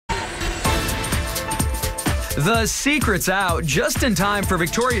The secret's out just in time for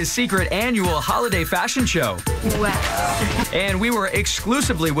Victoria's Secret annual holiday fashion show. Wow. And we were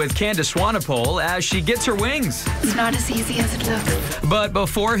exclusively with Candice Swanepoel as she gets her wings. It's not as easy as it looks. But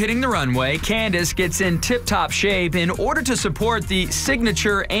before hitting the runway, Candice gets in tip-top shape in order to support the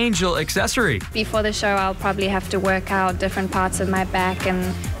signature angel accessory. Before the show, I'll probably have to work out different parts of my back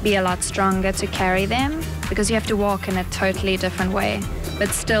and be a lot stronger to carry them, because you have to walk in a totally different way, but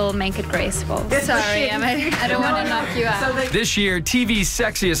still make it graceful. Sorry, I don't want to knock you out. This year, TV's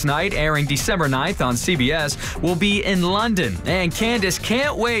Sexiest Night, airing December 9th on CBS, will be in London, and Candice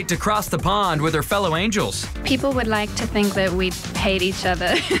can't wait to cross the pond with her fellow angels. People would like to think that we hate each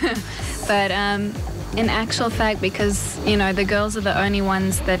other, but in actual fact, because, you know, the girls are the only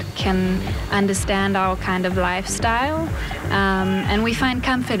ones that can understand our kind of lifestyle, and we find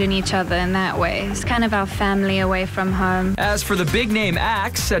comfort in each other in that way. It's kind of our family away from home. As for the big-name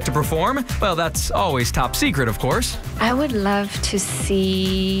acts set to perform, well, that's always top secret, of course. I would love to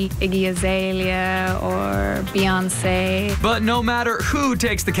see Iggy Azalea or Beyonce. But no matter who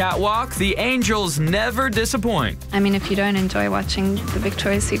takes the catwalk, the angels never disappoint. I mean, if you don't enjoy watching the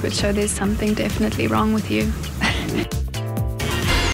Victoria's Secret show, there's something definitely wrong with you.